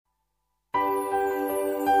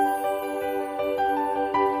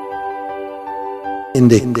in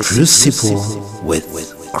the crucible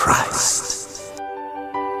with Christ.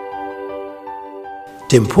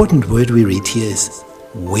 The important word we read here is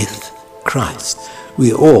with Christ.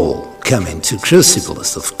 We all come into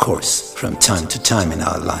crucibles, of course, from time to time in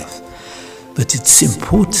our life. But it's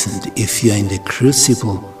important if you're in the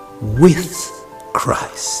crucible with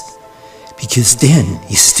Christ, because then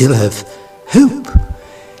you still have hope.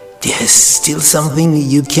 There's still something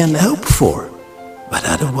you can hope for, but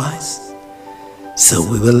otherwise. So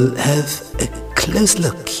we will have a close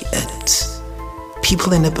look at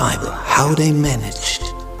people in the Bible, how they managed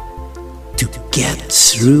to get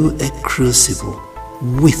through a crucible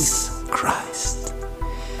with Christ,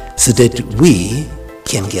 so that we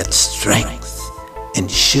can get strength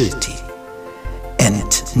and surety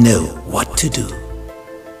and know what to do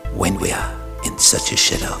when we are in such a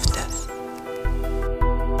shadow of death.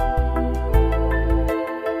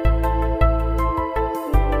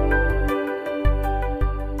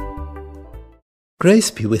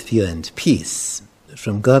 Grace be with you and peace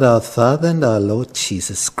from God our Father and our Lord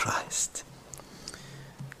Jesus Christ.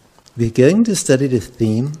 We're going to study the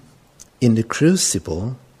theme in the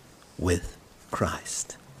crucible with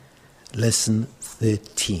Christ. Lesson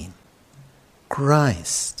 13.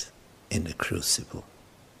 Christ in the crucible.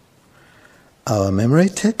 Our memory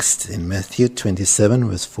text in Matthew 27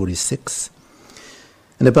 verse 46.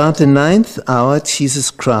 And about the 9th hour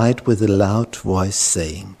Jesus cried with a loud voice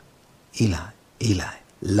saying, Eli, Eli,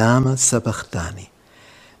 lama sabachthani.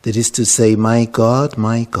 That is to say, my God,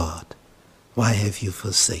 why have you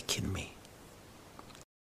forsaken me?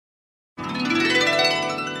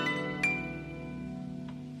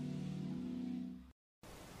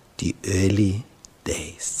 The early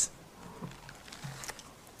days.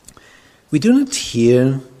 We do not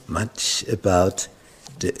hear much about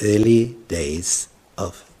the early days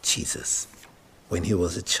of Jesus when he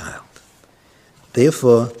was a child.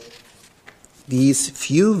 Therefore, these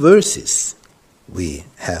few verses we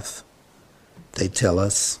have, they tell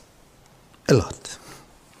us a lot.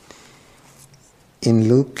 In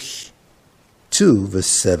Luke 2 verse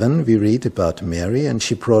 7 we read about Mary, and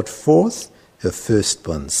she brought forth her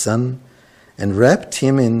firstborn son, and wrapped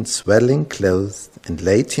him in swaddling clothes, and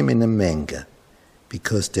laid him in a manger,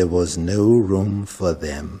 because there was no room for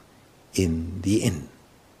them in the inn.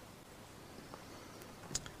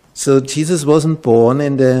 So Jesus wasn't born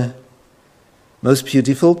in the most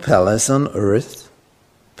beautiful palace on earth,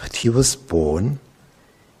 but he was born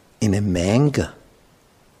in a manger.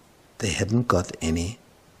 They hadn't got any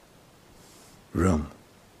room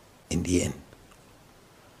in the inn.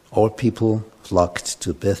 All people flocked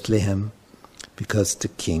to Bethlehem because the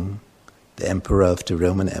king, the emperor of the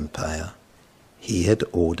Roman Empire, he had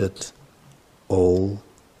ordered all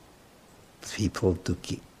people to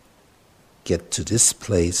get to this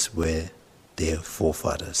place where their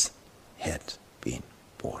forefathers had been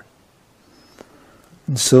born.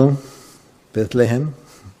 And so, Bethlehem,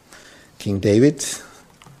 King David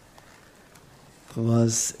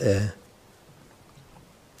was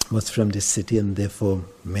from this city, and therefore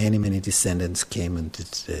many descendants came, and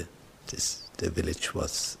the village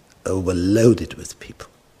was overloaded with people.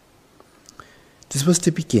 This was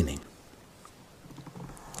the beginning.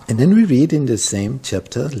 And then we read in the same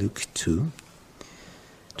chapter, Luke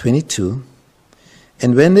 2:22,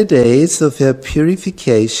 and when the days of her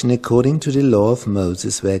purification according to the law of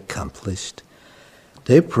Moses were accomplished,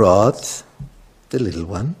 they brought the little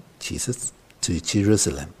one, Jesus, to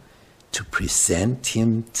Jerusalem to present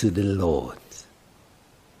him to the Lord.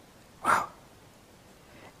 Wow.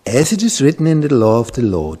 As it is written in the law of the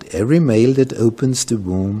Lord, every male that opens the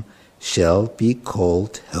womb shall be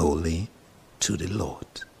called holy to the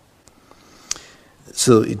Lord.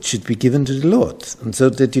 So it should be given to the Lord, and so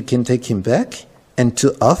that you can take him back, and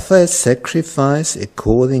to offer a sacrifice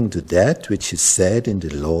according to that which is said in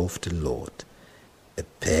the law of the Lord, a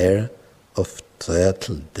pair of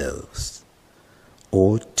turtle doves,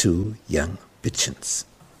 or 2 young pigeons.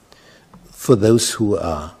 For those who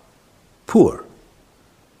are poor,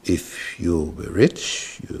 if you were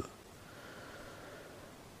rich, you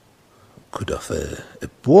could offer a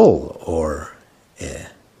bull, or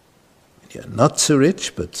you're not so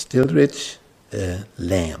rich but still rich, a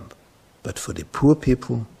lamb. But for the poor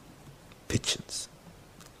people, pigeons,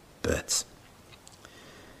 birds.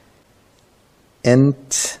 And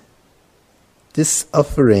this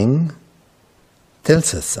offering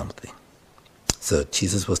tells us something. So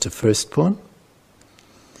Jesus was the firstborn,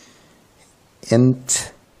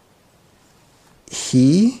 and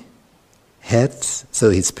his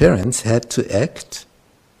parents had to act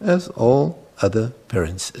as all other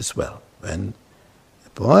parents as well. When a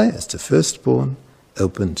boy, as the firstborn,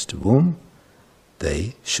 opened the womb,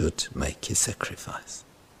 they should make a sacrifice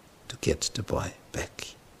to get the boy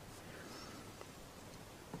back.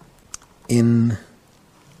 In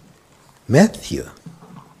Matthew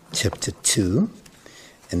chapter 2,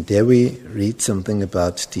 and there we read something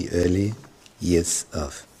about the early years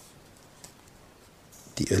of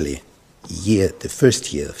the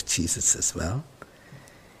first year of Jesus as well.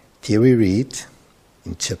 Here we read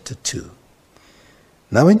in chapter 2.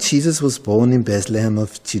 Now when Jesus was born in Bethlehem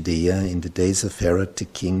of Judea in the days of Herod the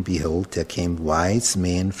king, behold, there came wise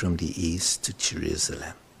men from the east to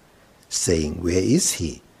Jerusalem, saying, Where is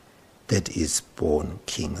he that is born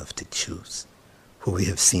King of the Jews? For we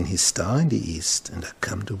have seen his star in the east and are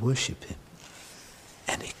come to worship him.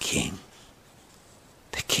 And the king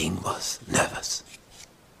was nervous.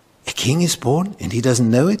 A king is born and he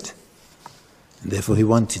doesn't know it. And therefore he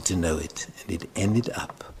wanted to know it. And it ended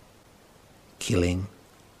up killing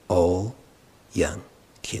all young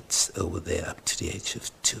kids over there up to the age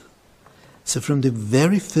of 2. So from the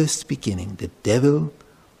very first beginning, the devil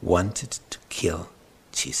wanted to kill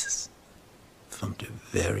Jesus. From the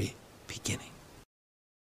very beginning.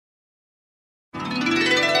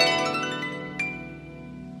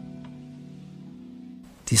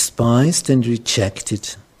 Despised and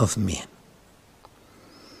rejected of men.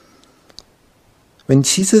 When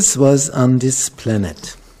Jesus was on this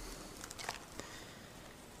planet,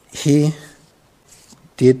 he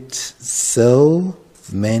did so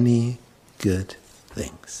many good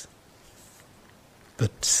things.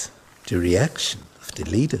 But the reaction of the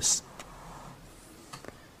leaders,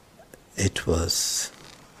 it was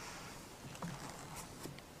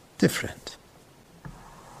different.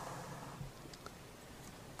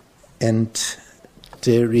 And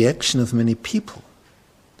the reaction of many people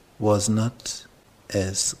was not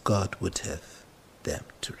as God would have them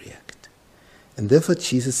to react. And therefore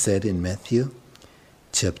Jesus said in Matthew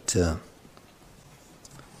chapter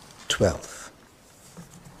 12,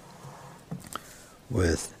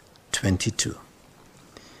 verse 22.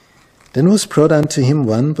 Then was brought unto him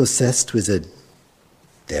one possessed with a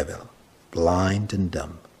devil, blind and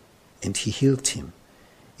dumb, and he healed him,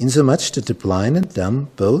 insomuch that the blind and dumb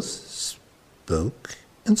both spoke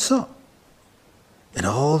and saw. And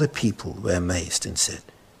all the people were amazed and said,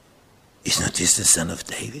 Is not this the son of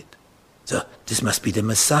David? So this must be the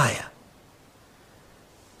Messiah.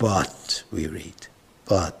 But, we read,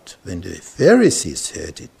 but when the Pharisees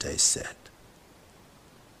heard it, they said,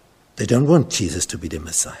 they don't want Jesus to be the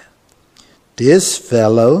Messiah. This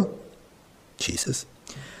fellow, Jesus,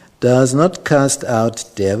 does not cast out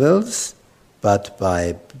devils, but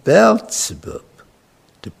by Beelzebub,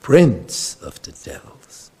 the prince of the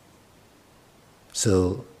devils.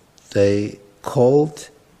 So they called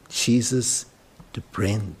Jesus the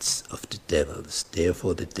prince of the devils.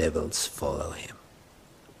 Therefore the devils follow him.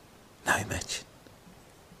 Now imagine.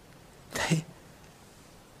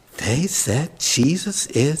 They said Jesus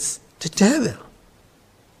is the devil.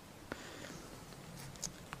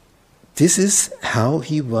 This is how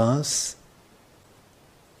he was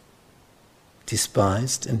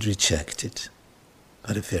despised and rejected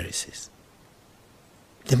by the Pharisees.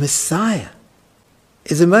 The Messiah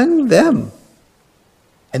is among them.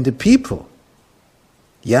 And the people,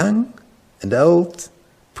 young and old,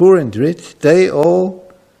 poor and rich, they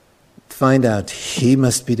all find out he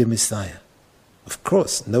must be the Messiah. Of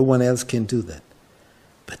course, no one else can do that.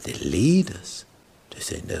 But the leaders, they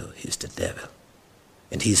say, no, he's the devil.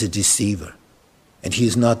 And he's a deceiver. And he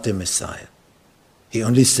is not the Messiah. He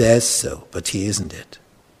only says so, but he isn't it.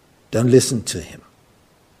 Don't listen to him.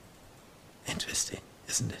 Interesting,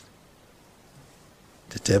 isn't it?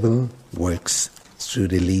 The devil works through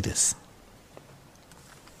the leaders.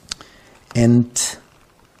 And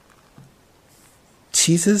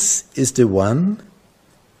Jesus is the one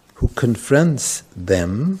who confronts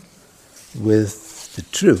them with the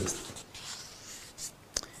truth.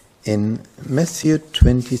 In Matthew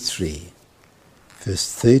 23,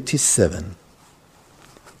 verse 37,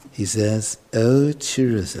 he says, O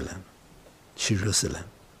Jerusalem, Jerusalem,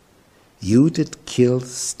 you that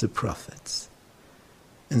kills the prophets,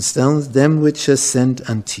 and stones them which are sent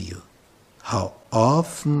unto you, how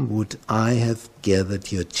often would I have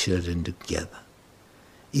gathered your children together,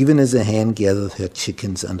 even as a hen gathereth her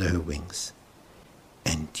chickens under her wings,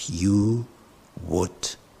 and you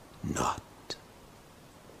would not.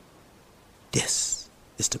 This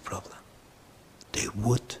is the problem. They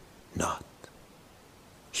would not.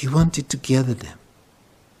 He wanted to gather them,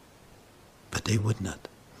 but they would not.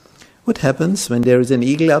 What happens when there is an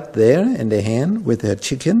eagle up there and a hen with her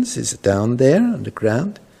chickens is down there on the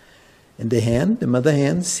ground, and the mother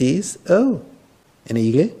hen sees, oh, an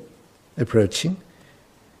eagle approaching,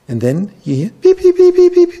 And then you hear beep, beep, beep,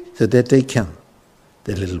 beep, beep, so that they come,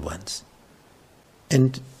 the little ones.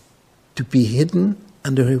 And to be hidden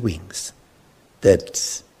under her wings,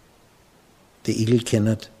 that the eagle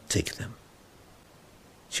cannot take them.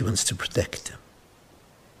 She wants to protect them.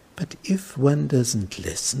 But if one doesn't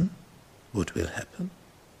listen, what will happen?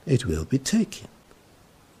 It will be taken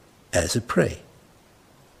as a prey.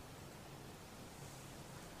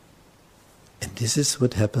 And this is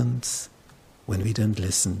what happens when we don't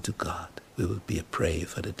listen to God. We will be a prey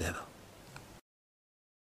for the devil.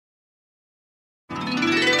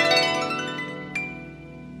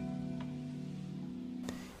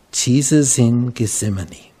 Jesus in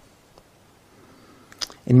Gethsemane.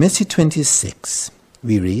 In Matthew 26,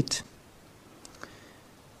 we read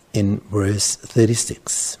in verse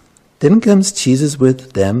 36, Then comes Jesus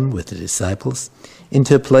with them, with the disciples,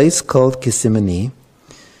 into a place called Gethsemane,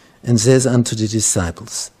 and says unto the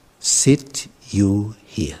disciples, Sit you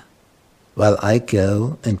here, while I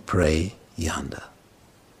go and pray yonder.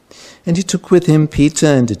 And he took with him Peter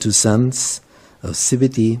and the 2 sons of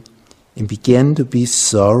Zebedee, and began to be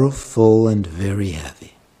sorrowful and very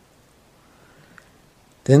heavy.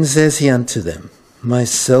 Then says he unto them, My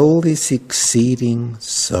soul is exceeding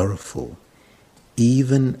sorrowful,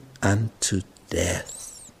 even unto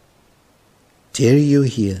death. Tarry you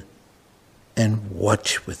here, and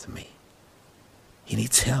watch with me. He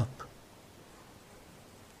needs help.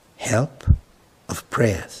 Help of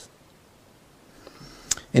prayers.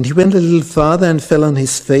 And he went a little farther and fell on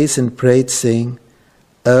his face and prayed, saying,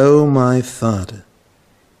 O my Father,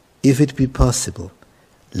 if it be possible,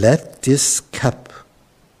 let this cup,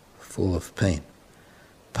 full of pain,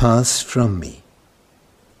 pass from me.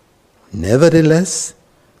 Nevertheless,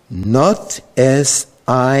 not as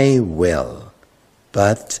I will,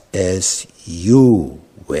 but as you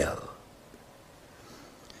will.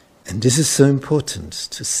 And this is so important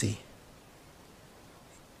to see.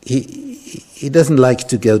 He doesn't like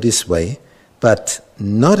to go this way, but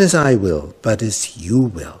not as I will, but as you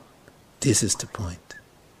will. This is the point.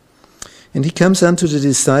 And he comes unto the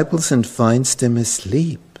disciples and finds them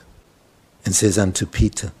asleep, and says unto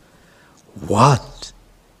Peter, What?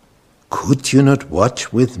 Could you not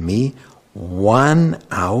watch with me 1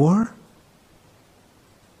 hour?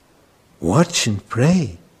 Watch and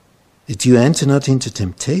pray, that you enter not into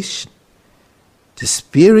temptation. The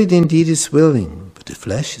spirit indeed is willing, but the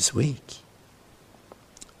flesh is weak.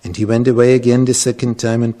 And he went away again the 2nd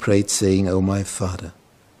time and prayed, saying, O my Father,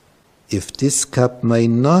 if this cup may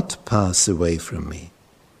not pass away from me,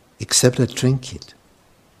 except I drink it,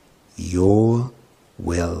 your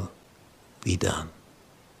will be done.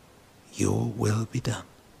 Your will be done.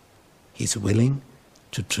 He's willing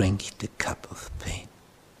to drink the cup of pain.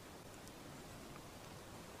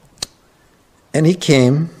 And he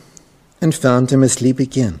came and found them asleep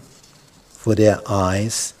again, for their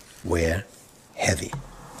eyes were heavy.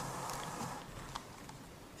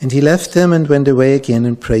 And he left them and went away again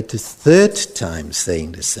and prayed the 3rd time,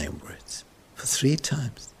 saying the same words, for 3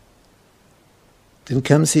 times. Then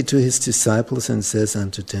comes he to his disciples and says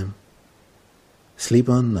unto them, Sleep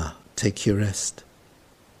on now, take your rest.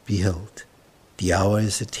 Behold, the hour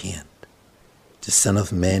is at hand. The Son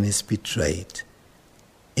of Man is betrayed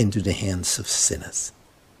into the hands of sinners.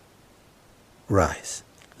 Rise,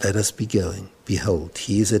 let us be going. Behold,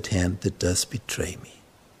 he is at hand that does betray me.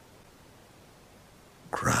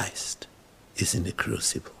 Christ is in the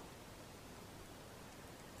crucible.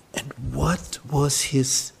 And what was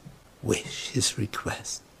his wish, his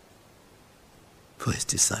request for his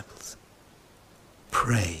disciples?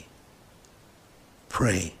 Pray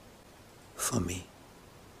for me.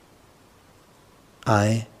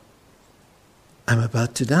 I'm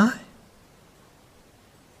about to die.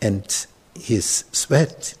 And his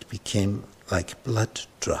sweat, it became like blood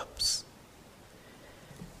drops.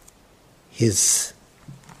 His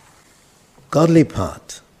godly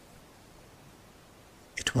part,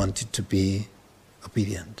 it wanted to be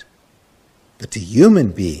obedient. But the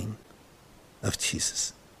human being of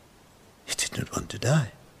Jesus, he did not want to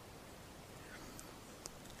die.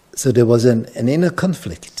 So there was an inner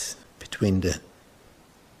conflict between the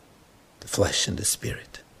flesh and the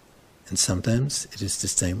spirit. And sometimes it is the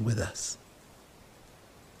same with us.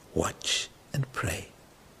 Watch and pray.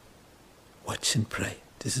 Watch and pray.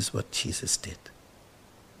 This is what Jesus did.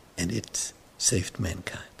 And it saved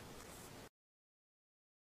mankind.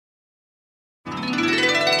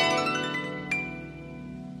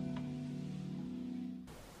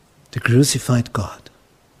 The crucified God.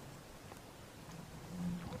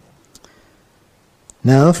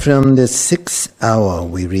 Now from the 6th hour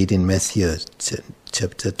we read in Matthew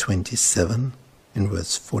chapter 27 in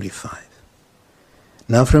verse 45.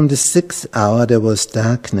 Now from the 6th hour there was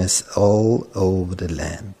darkness all over the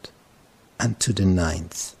land, unto the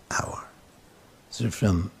 9th hour. So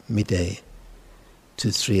from midday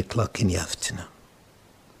to 3 o'clock in the afternoon.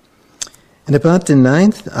 And about the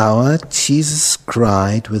 9th hour Jesus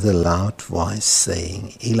cried with a loud voice,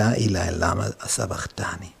 saying, Eli, Eli, lama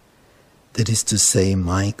sabachthani. That is to say,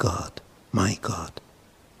 my God,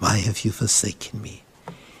 why have you forsaken me?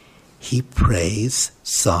 He prays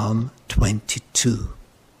Psalm 22.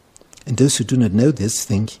 And those who do not know this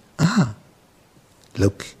think,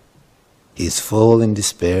 look, he is full in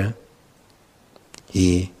despair.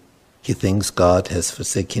 He thinks God has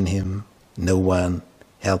forsaken him. No one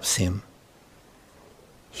helps him.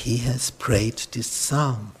 He has prayed this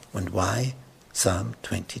psalm. And why Psalm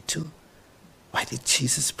 22? Why did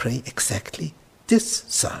Jesus pray exactly this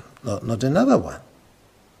psalm, not another one?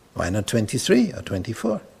 Why not 23 or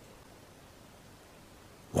 24?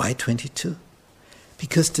 Why 22?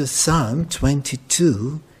 Because the Psalm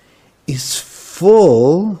 22 is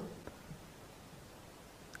full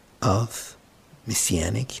of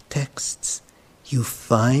messianic texts. You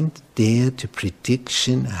find there the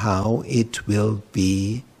prediction how it will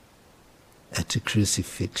be at the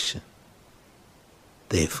crucifixion.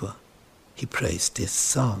 Therefore, he prays this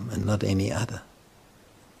psalm and not any other.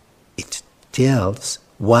 It tells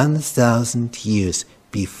 1,000 years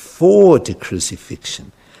before the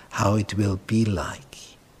crucifixion how it will be like.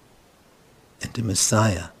 And the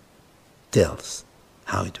Messiah tells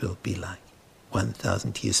how it will be like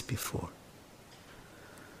 1,000 years before.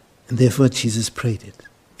 And therefore Jesus prayed it.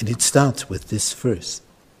 And it starts with this verse.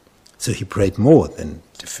 So he prayed more than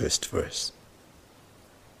the first verse.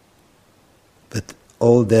 But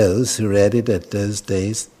all those who read it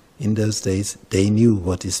in those days, they knew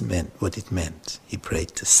what it meant. He prayed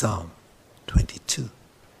the Psalm 22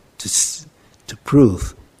 to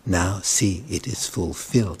prove, now see, it is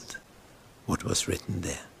fulfilled, what was written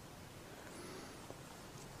there.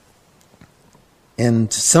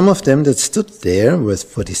 And some of them that stood there, verse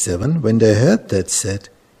 47, when they heard that, said,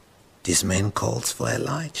 this man calls for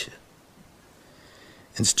Elijah.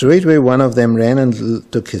 And straightway one of them ran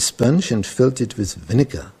and took a sponge and filled it with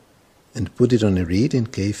vinegar and put it on a reed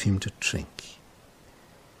and gave him to drink.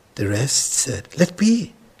 The rest said, let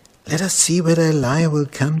be, let us see whether Elijah will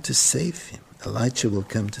come to save him. Elijah will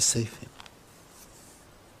come to save him.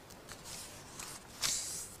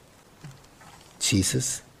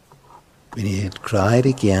 Jesus, when he had cried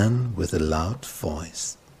again with a loud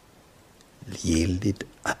voice, yielded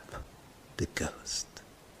up the ghost.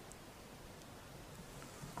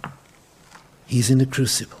 He's in the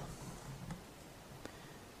crucible.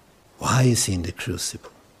 Why is he in the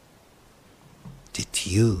crucible? That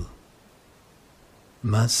you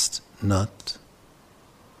must not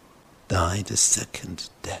die the second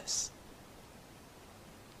death.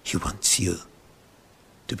 He wants you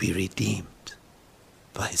to be redeemed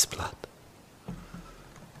by his blood.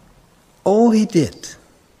 All he did,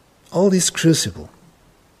 all this crucible,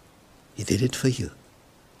 he did it for you,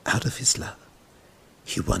 out of his love.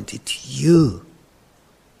 He wanted you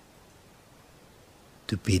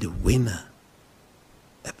to be the winner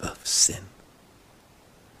above sin.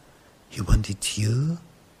 He wanted you,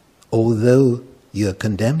 although you are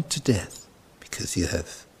condemned to death, because you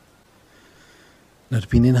have not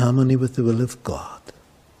been in harmony with the will of God,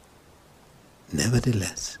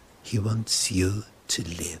 nevertheless, he wants you to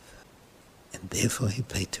live. And therefore he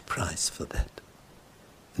paid the price for that.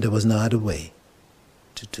 And there was no other way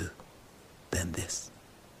to do than this.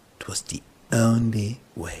 It was the only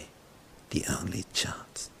way, the only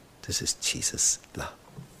chance. This is Jesus' love.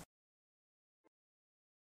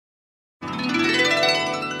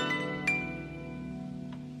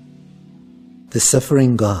 The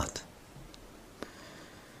suffering God.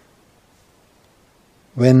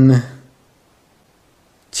 When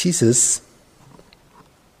Jesus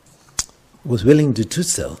was willing to do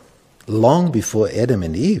so long before Adam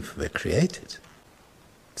and Eve were created,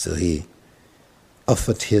 so he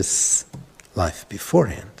offered his life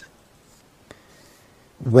beforehand.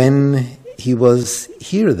 When he was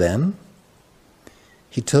here then,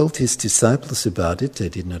 he told his disciples about it. They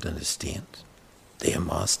did not understand. Their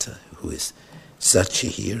master, who is such a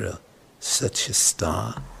hero, such a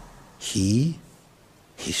star, he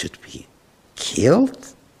should be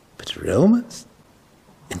killed? But Romans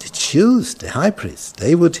and the Jews, the high priests,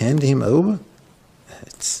 they would hand him over?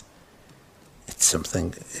 It's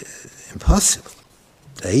something impossible.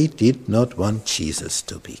 They did not want Jesus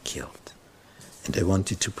to be killed, and they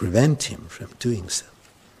wanted to prevent him from doing so.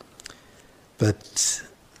 But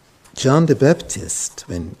John the Baptist,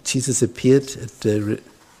 when Jesus appeared at the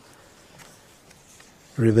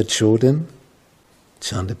river Jordan,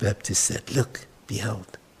 John the Baptist said, "Look,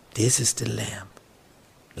 behold, this is the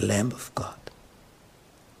Lamb of God,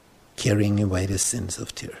 carrying away the sins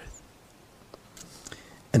of the earth."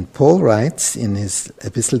 And Paul writes in his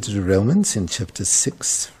epistle to the Romans in chapter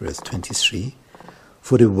 6, verse 23,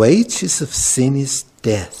 "For the wages of sin is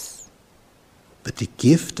death, but the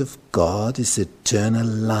gift of God is eternal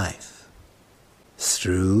life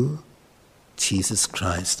through Jesus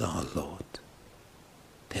Christ our Lord."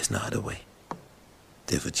 There's no other way.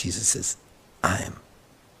 Therefore Jesus says, "I am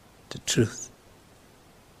the truth.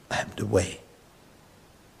 I am the way.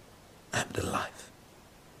 I am the life."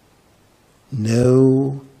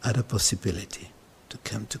 No other possibility to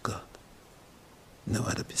come to God. No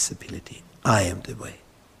other possibility. I am the way.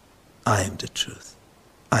 I am the truth.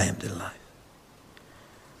 I am the life.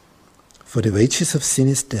 For the wages of sin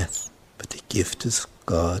is death, but the gift of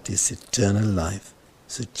God is eternal life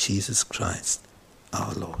through Jesus Christ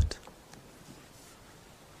our Lord.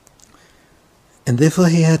 And therefore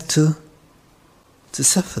he had to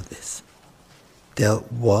suffer this. There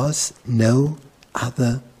was no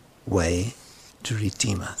other way to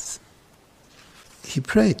redeem us. He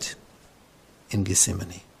prayed in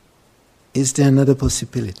Gethsemane, "Is there another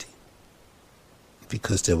possibility?"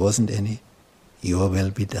 Because there wasn't any, "Your will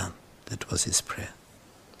be done." That was his prayer.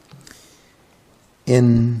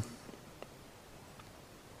 In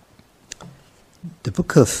the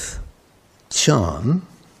book of John,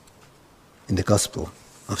 in the Gospel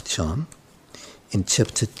of John, in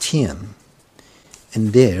chapter 10,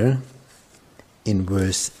 and there, in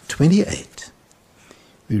verse 28,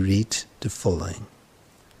 we read the following: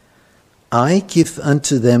 "I give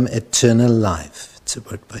unto them eternal life," it's a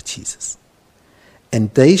word by Jesus,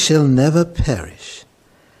 "and they shall never perish,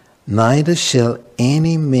 neither shall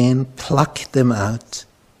any man pluck them out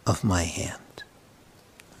of my hand."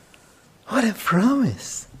 What a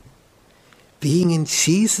promise! Being in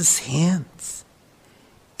Jesus' hands.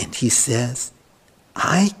 And he says,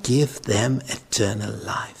 "I give them eternal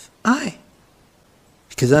life."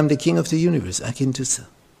 Because I'm the King of the universe, I can do so.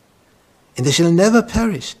 "And they shall never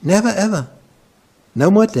perish," never ever.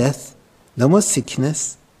 No more death, no more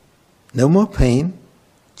sickness, no more pain,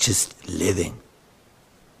 just living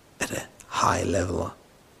at a high level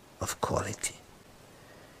of quality.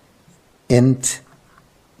 "And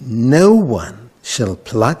no one shall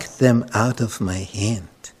pluck them out of my hand."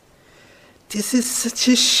 This is such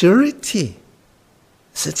a surety,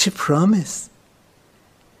 such a promise.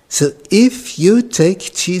 So if you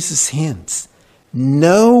take Jesus' hands,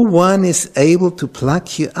 no one is able to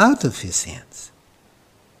pluck you out of his hands.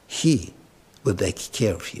 He will take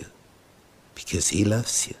care of you because he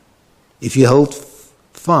loves you. If you hold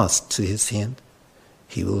fast to his hand,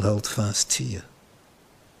 he will hold fast to you.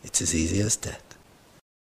 It's as easy as that.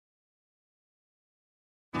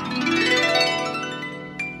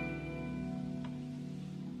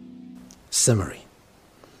 Summary.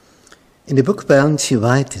 In the book by Ellen G.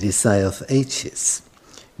 White, The Desire of Ages,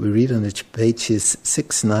 we read on the pages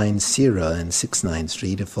 690 and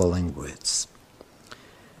 693 the following words: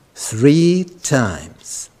 3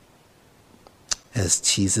 times has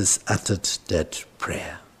Jesus uttered that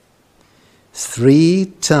prayer. 3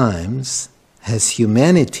 times has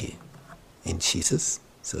humanity in Jesus,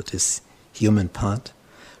 so this human part,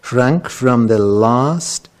 shrunk from the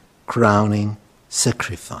last crowning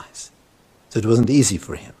sacrifice. So it wasn't easy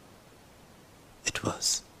for him. It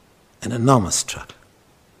was an enormous struggle.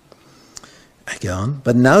 I go on.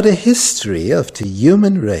 But now the history of the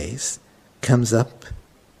human race comes up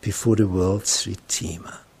before the world's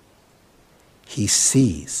Redeemer. He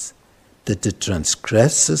sees that the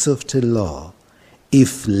transgressors of the law,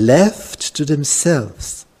 if left to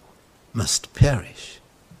themselves, must perish.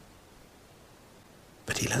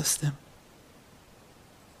 But he loves them.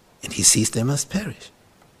 And he sees they must perish.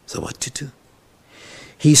 So what to do?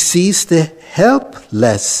 He sees the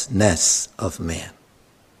helplessness of man.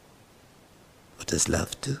 What does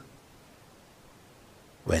love do?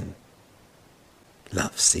 When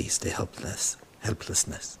love sees the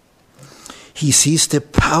helplessness. He sees the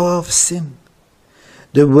power of sin,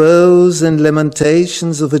 the woes and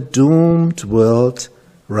lamentations of a doomed world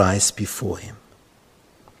rise before him.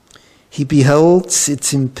 He beholds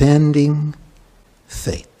its impending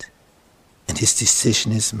fate, and his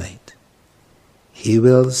decision is made. He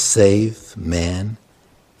will save man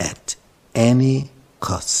at any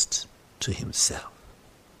cost to himself.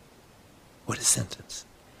 What a sentence.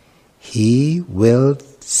 He will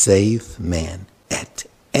save man at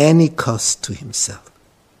any cost to himself.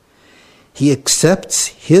 He accepts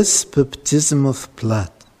his baptism of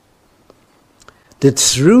blood, that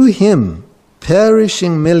through him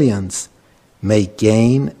perishing millions may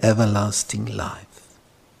gain everlasting life.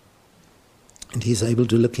 And he's able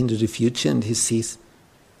to look into the future and he sees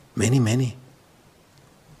many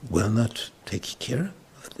will not take care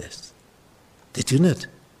of this. They do not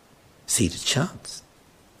see the chance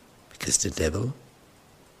because the devil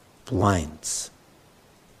blinds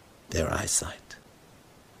their eyesight.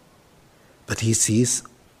 But he sees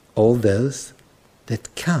all those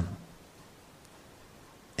that come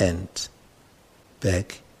and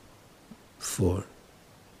beg for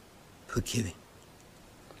forgiving.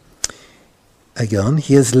 Again,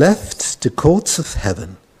 he has left the courts of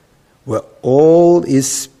heaven, where all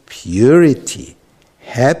is purity,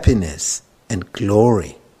 happiness, and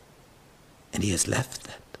glory. And he has left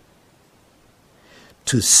that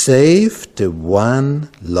to save the one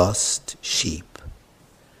lost sheep,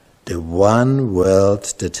 the one world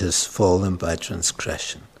that has fallen by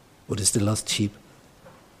transgression. What is the lost sheep?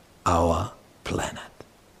 Our planet.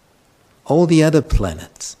 All the other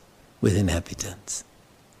planets with inhabitants,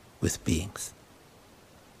 with beings,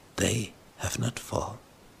 they have not fallen.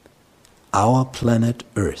 Our planet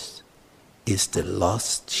Earth is the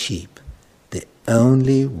lost sheep, the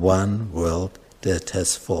only one world that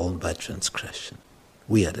has fallen by transgression.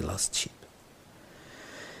 We are the lost sheep.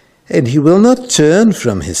 And he will not turn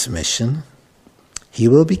from his mission. He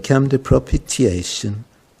will become the propitiation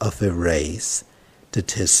of a race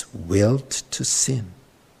that has willed to sin.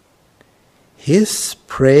 His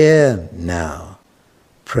prayer now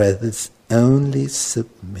praises only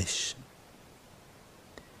submission.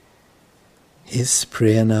 His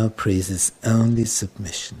prayer now praises only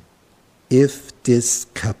submission. If this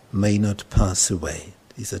cup may not pass away,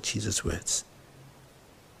 these are Jesus' words.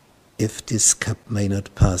 If this cup may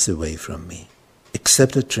not pass away from me,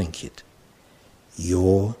 except I drink it,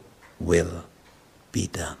 your will be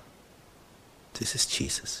done. This is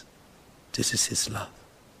Jesus. This is his love.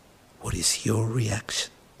 What is your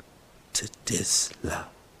reaction to this love?